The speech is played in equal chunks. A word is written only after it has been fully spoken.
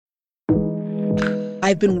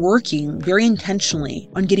I've been working very intentionally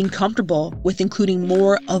on getting comfortable with including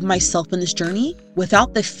more of myself in this journey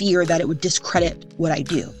without the fear that it would discredit what I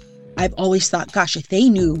do. I've always thought, gosh, if they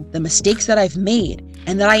knew the mistakes that I've made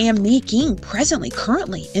and that I am making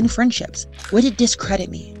currently in friendships, would it discredit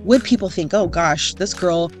me? Would people think, oh gosh, this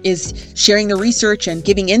girl is sharing the research and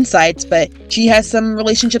giving insights, but she has some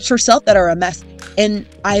relationships herself that are a mess? And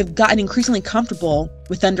I've gotten increasingly comfortable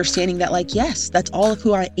with understanding that, like, yes, that's all of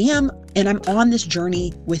who I am, and I'm on this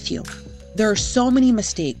journey with you. There are so many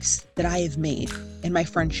mistakes that I have made in my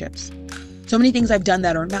friendships, so many things I've done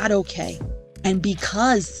that are not okay. And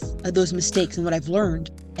because of those mistakes and what I've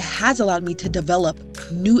learned, it has allowed me to develop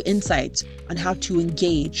new insights on how to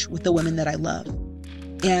engage with the women that I love.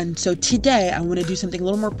 And so today I want to do something a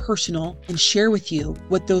little more personal and share with you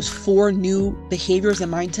what those 4 new behaviors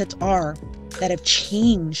and mindsets are that have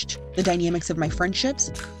changed the dynamics of my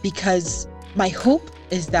friendships, because my hope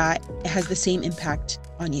is that it has the same impact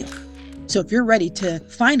on you. So if you're ready to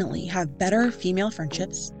finally have better female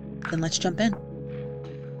friendships, then let's jump in.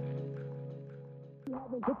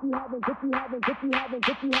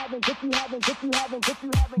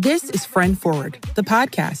 This is Friend Forward, the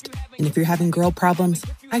podcast. And if you're having girl problems,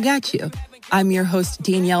 I got you. I'm your host,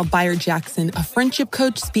 Danielle Beyer-Jackson, a friendship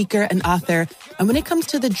coach, speaker, and author. And when it comes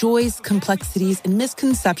to the joys, complexities, and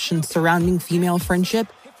misconceptions surrounding female friendship,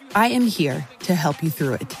 I am here to help you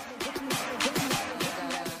through it.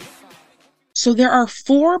 So there are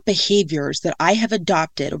 4 behaviors that I have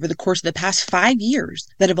adopted over the course of the past 5 years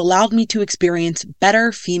that have allowed me to experience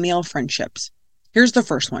better female friendships. Here's the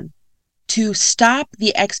first one: to stop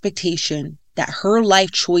the expectation that her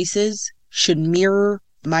life choices should mirror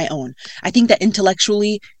my own. I think that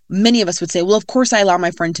intellectually, many of us would say, well, of course I allow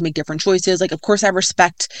my friend to make different choices. Like, of course I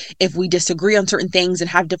respect if we disagree on certain things and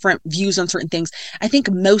have different views on certain things. I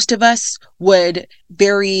think most of us would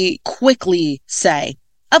very quickly say,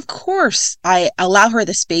 of course, I allow her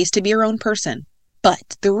the space to be her own person.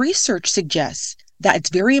 But the research suggests that it's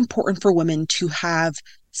very important for women to have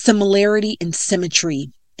similarity and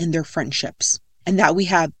symmetry in their friendships, and that we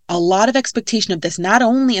have a lot of expectation of this, not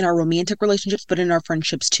only in our romantic relationships, but in our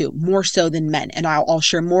friendships too, more so than men. And I'll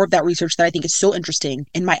share more of that research that I think is so interesting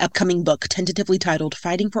in my upcoming book, tentatively titled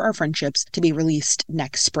Fighting for Our Friendships, to be released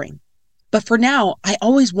next spring. But for now, I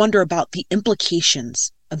always wonder about the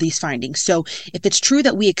implications of these findings. So if it's true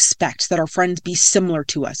that we expect that our friends be similar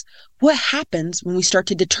to us, what happens when we start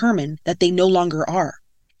to determine that they no longer are?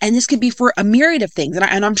 And this could be for a myriad of things.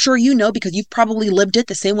 And I'm sure you know, because you've probably lived it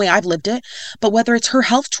the same way I've lived it. But whether it's her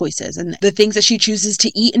health choices and the things that she chooses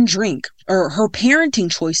to eat and drink, or her parenting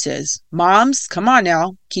choices. Moms, come on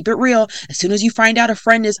now, keep it real. As soon as you find out a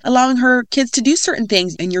friend is allowing her kids to do certain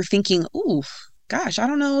things and you're thinking, ooh, gosh, I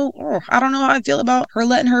don't know how I feel about her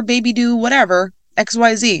letting her baby do whatever,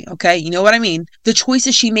 XYZ, okay? You know what I mean? The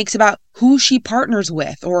choices she makes about who she partners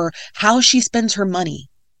with or how she spends her money.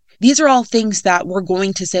 These are all things that we're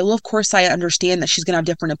going to say, well, of course I understand that she's going to have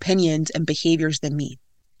different opinions and behaviors than me.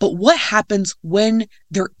 But what happens when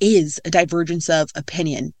there is a divergence of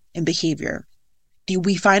opinion and behavior? Do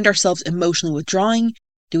we find ourselves emotionally withdrawing?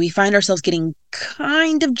 Do we find ourselves getting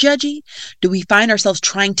kind of judgy? Do we find ourselves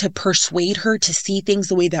trying to persuade her to see things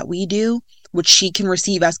the way that we do, which she can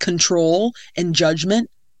receive as control and judgment,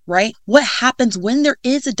 right? What happens when there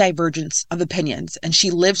is a divergence of opinions and she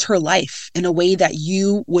lives her life in a way that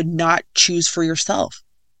you would not choose for yourself?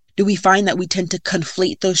 Do we find that we tend to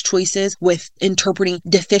conflate those choices with interpreting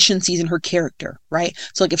deficiencies in her character, right?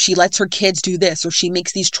 So like if she lets her kids do this, or she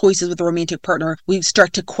makes these choices with a romantic partner, we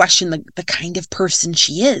start to question the kind of person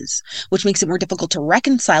she is, which makes it more difficult to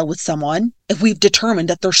reconcile with someone if we've determined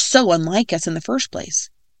that they're so unlike us in the first place.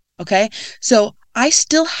 Okay, so I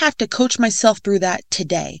still have to coach myself through that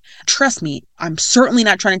today. Trust me, I'm certainly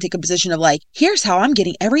not trying to take a position of like, here's how I'm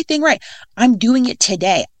getting everything right. I'm doing it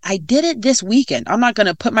today. I did it this weekend. I'm not going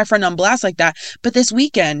to put my friend on blast like that. But this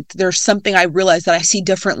weekend, there's something I realized that I see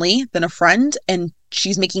differently than a friend, and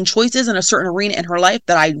she's making choices in a certain arena in her life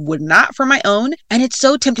that I would not for my own. And it's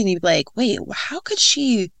so tempting to be like, wait, how could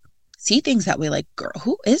she see things that way? Like, girl,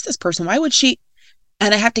 who is this person? Why would she?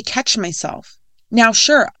 And I have to catch myself. Now,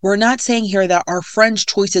 sure, we're not saying here that our friends'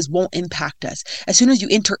 choices won't impact us. As soon as you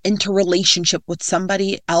enter into relationship with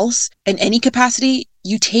somebody else in any capacity,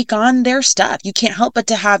 you take on their stuff. You can't help but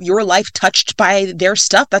to have your life touched by their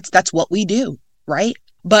stuff. That's what we do, right?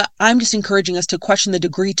 But I'm just encouraging us to question the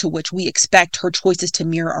degree to which we expect her choices to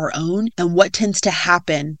mirror our own, and what tends to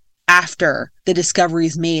happen after the discovery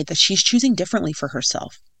is made that she's choosing differently for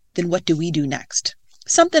herself. Then what do we do next?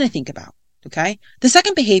 Something to think about. Okay. The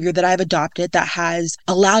second behavior that I've adopted that has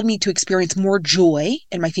allowed me to experience more joy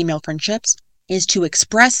in my female friendships is to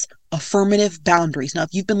express affirmative boundaries. Now, if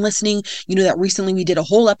you've been listening, you know that recently we did a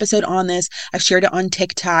whole episode on this. I've shared it on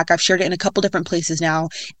TikTok. I've shared it in a couple different places now.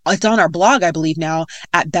 It's on our blog, I believe now,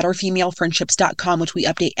 at betterfemalefriendships.com, which we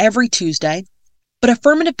update every Tuesday. But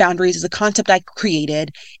affirmative boundaries is a concept I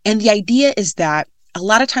created. And the idea is that a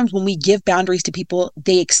lot of times when we give boundaries to people,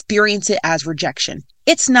 they experience it as rejection.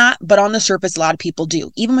 It's not, but on the surface, a lot of people do,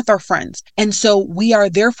 even with our friends. And so we are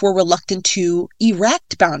therefore reluctant to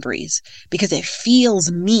erect boundaries because it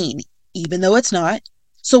feels mean, even though it's not.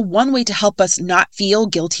 So one way to help us not feel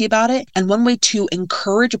guilty about it, and one way to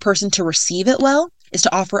encourage a person to receive it well, is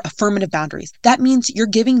to offer affirmative boundaries. That means you're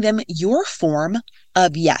giving them your form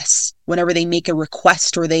of yes whenever they make a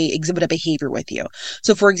request or they exhibit a behavior with you.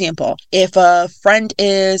 So for example, if a friend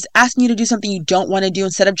is asking you to do something you don't want to do,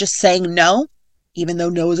 instead of just saying no, even though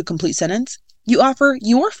no is a complete sentence, you offer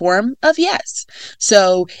your form of yes.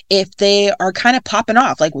 So if they are kind of popping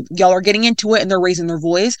off, like y'all are getting into it and they're raising their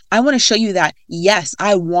voice, I want to show you that, yes,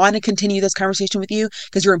 I want to continue this conversation with you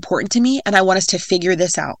because you're important to me and I want us to figure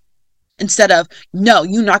this out. Instead of, no,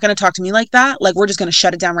 you're not going to talk to me like that. Like, we're just going to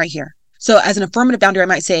shut it down right here. So as an affirmative boundary, I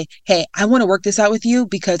might say, hey, I want to work this out with you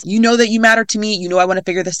because you know that you matter to me. You know, I want to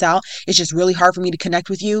figure this out. It's just really hard for me to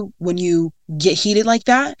connect with you when you get heated like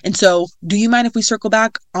that. And so do you mind if we circle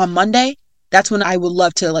back on Monday? That's when I would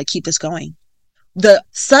love to keep this going. The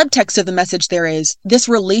subtext of the message there is, this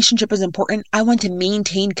relationship is important. I want to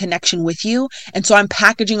maintain connection with you. And so I'm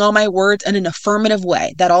packaging all my words in an affirmative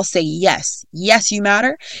way that I'll say, yes, yes, you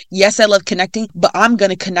matter. Yes, I love connecting, but I'm going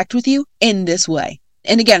to connect with you in this way.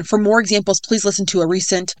 And again, for more examples, please listen to a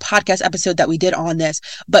recent podcast episode that we did on this.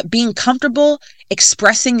 But being comfortable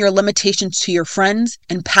expressing your limitations to your friends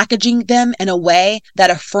and packaging them in a way that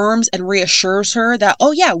affirms and reassures her that,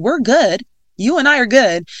 oh yeah, we're good. You and I are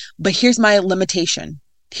good, but here's my limitation.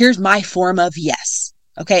 Here's my form of yes.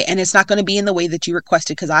 Okay. And it's not going to be in the way that you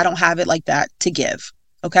requested because I don't have it like that to give.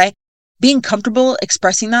 Okay. Being comfortable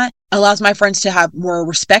expressing that allows my friends to have more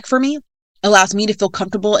respect for me, allows me to feel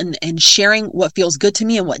comfortable in sharing what feels good to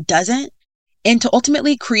me and what doesn't, and to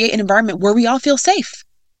ultimately create an environment where we all feel safe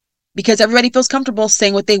because everybody feels comfortable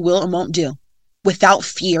saying what they will and won't do without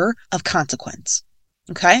fear of consequence.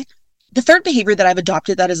 Okay. The third behavior that I've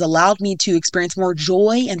adopted that has allowed me to experience more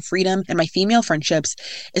joy and freedom in my female friendships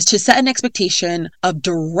is to set an expectation of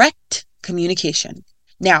direct communication.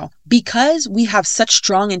 Now, because we have such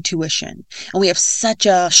strong intuition and we have such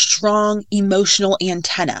a strong emotional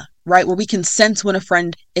antenna, right, where we can sense when a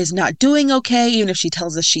friend is not doing okay, even if she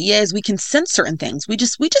tells us she is, we can sense certain things. We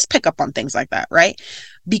just pick up on things like that, right?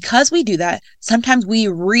 Because we do that, sometimes we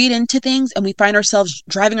read into things and we find ourselves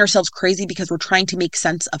driving ourselves crazy because we're trying to make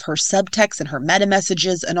sense of her subtext and her meta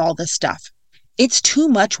messages and all this stuff. It's too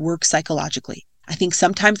much work psychologically. I think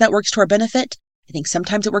sometimes that works to our benefit. I think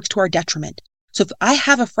sometimes it works to our detriment. So if I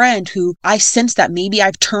have a friend who I sense that maybe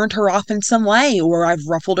I've turned her off in some way or I've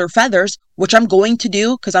ruffled her feathers, which I'm going to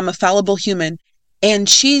do because I'm a fallible human, and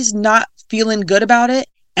she's not feeling good about it,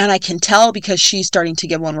 and I can tell because she's starting to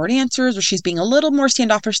give one-word answers or she's being a little more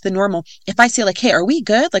standoffish than normal. If I say hey, are we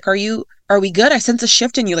good? Are we good? I sense a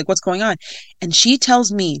shift in you. What's going on? And she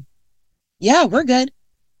tells me, yeah, we're good.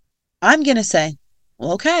 I'm going to say,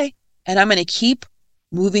 well, okay. And I'm going to keep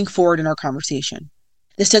moving forward in our conversation.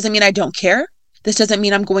 This doesn't mean I don't care. This doesn't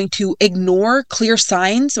mean I'm going to ignore clear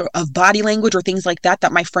signs of body language or things like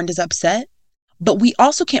that my friend is upset. But we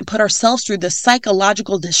also can't put ourselves through the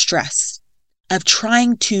psychological distress of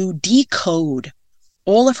trying to decode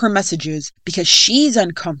all of her messages because she's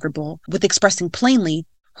uncomfortable with expressing plainly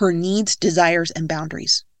her needs, desires, and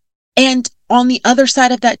boundaries. And on the other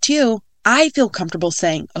side of that too, I feel comfortable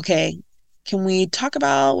saying, okay, can we talk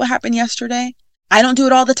about what happened yesterday? I don't do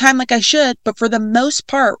it all the time like I should, but for the most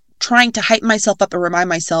part, trying to hype myself up and remind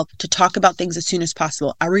myself to talk about things as soon as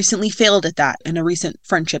possible. I recently failed at that in a recent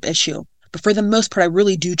friendship issue, but for the most part, I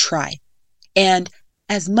really do try. And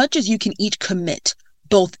as much as you can each commit,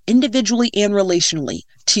 both individually and relationally,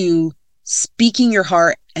 to speaking your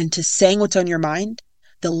heart and to saying what's on your mind,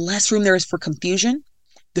 the less room there is for confusion,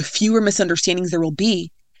 the fewer misunderstandings there will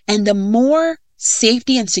be, and the more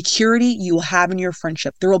safety and security you will have in your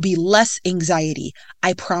friendship. There will be less anxiety,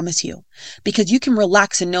 I promise you, because you can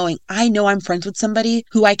relax in knowing, I know I'm friends with somebody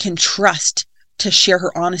who I can trust to share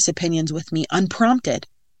her honest opinions with me unprompted.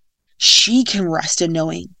 She can rest in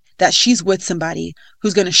knowing that she's with somebody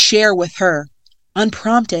who's going to share with her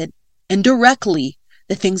unprompted and directly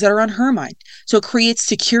the things that are on her mind. So it creates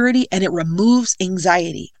security and it removes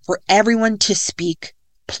anxiety for everyone to speak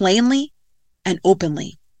plainly and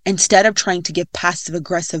openly, instead of trying to give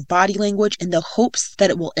passive-aggressive body language in the hopes that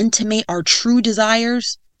it will intimate our true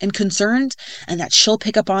desires and concerns and that she'll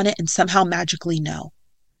pick up on it and somehow magically know.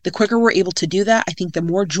 The quicker we're able to do that, I think the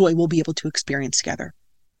more joy we'll be able to experience together.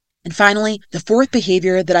 And finally, the fourth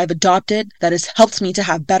behavior that I've adopted that has helped me to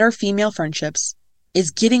have better female friendships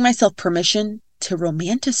is giving myself permission to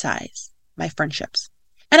romanticize my friendships.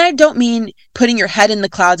 And I don't mean putting your head in the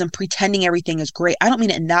clouds and pretending everything is great. I don't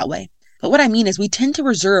mean it in that way. But what I mean is we tend to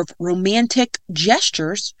reserve romantic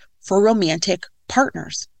gestures for romantic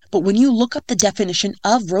partners. But when you look up the definition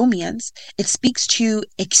of romance, it speaks to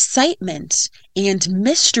excitement and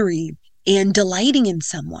mystery and delighting in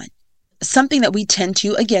someone. Something that we tend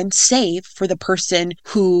to, again, save for the person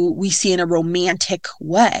who we see in a romantic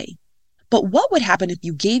way. But what would happen if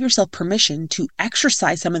you gave yourself permission to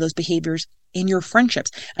exercise some of those behaviors in your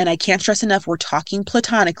friendships? And I can't stress enough, we're talking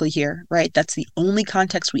platonically here, right? That's the only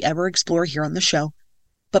context we ever explore here on the show.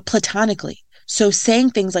 But platonically. So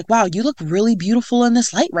saying things like, wow, you look really beautiful in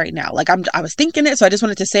this light right now. Like I was thinking it, so I just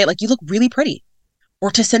wanted to say it, like, you look really pretty.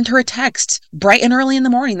 Or to send her a text bright and early in the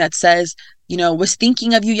morning that says, was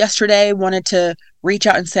thinking of you yesterday, wanted to reach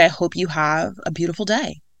out and say, I hope you have a beautiful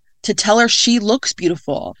day. To tell her she looks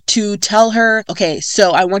beautiful. To tell her, okay,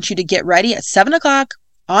 so I want you to get ready at 7:00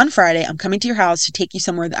 on Friday. I'm coming to your house to take you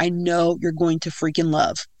somewhere that I know you're going to freaking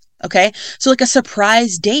love. Okay? So like a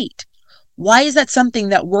surprise date. Why is that something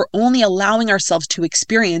that we're only allowing ourselves to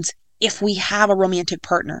experience if we have a romantic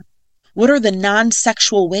partner? What are the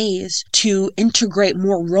non-sexual ways to integrate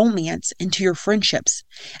more romance into your friendships?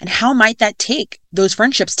 And how might that take those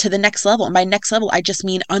friendships to the next level? And by next level, I just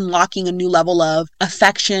mean unlocking a new level of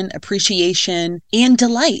affection, appreciation, and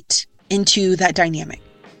delight into that dynamic.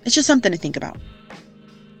 It's just something to think about.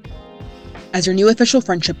 As your new official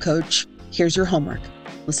friendship coach, here's your homework.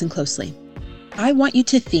 Listen closely. I want you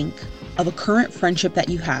to think of a current friendship that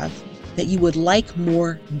you have that you would like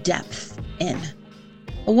more depth in.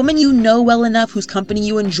 A woman you know well enough, whose company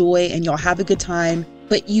you enjoy and y'all have a good time,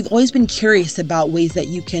 but you've always been curious about ways that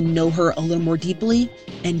you can know her a little more deeply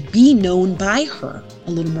and be known by her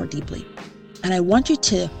a little more deeply. And I want you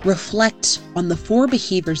to reflect on the 4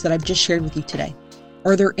 behaviors that I've just shared with you today.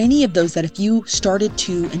 Are there any of those that if you started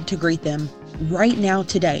to integrate them right now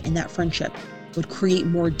today in that friendship would create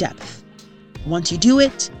more depth? Once you do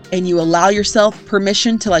it and you allow yourself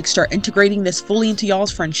permission to start integrating this fully into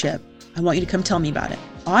y'all's friendship, I want you to come tell me about it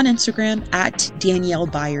on Instagram at Danielle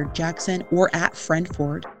Bayard Jackson or at Friend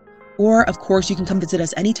Forward. Or of course, you can come visit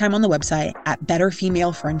us anytime on the website at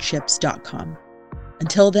betterfemalefriendships.com.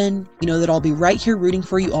 Until then, you know that I'll be right here rooting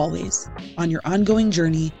for you always on your ongoing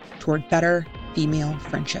journey toward better female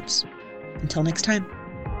friendships. Until next time.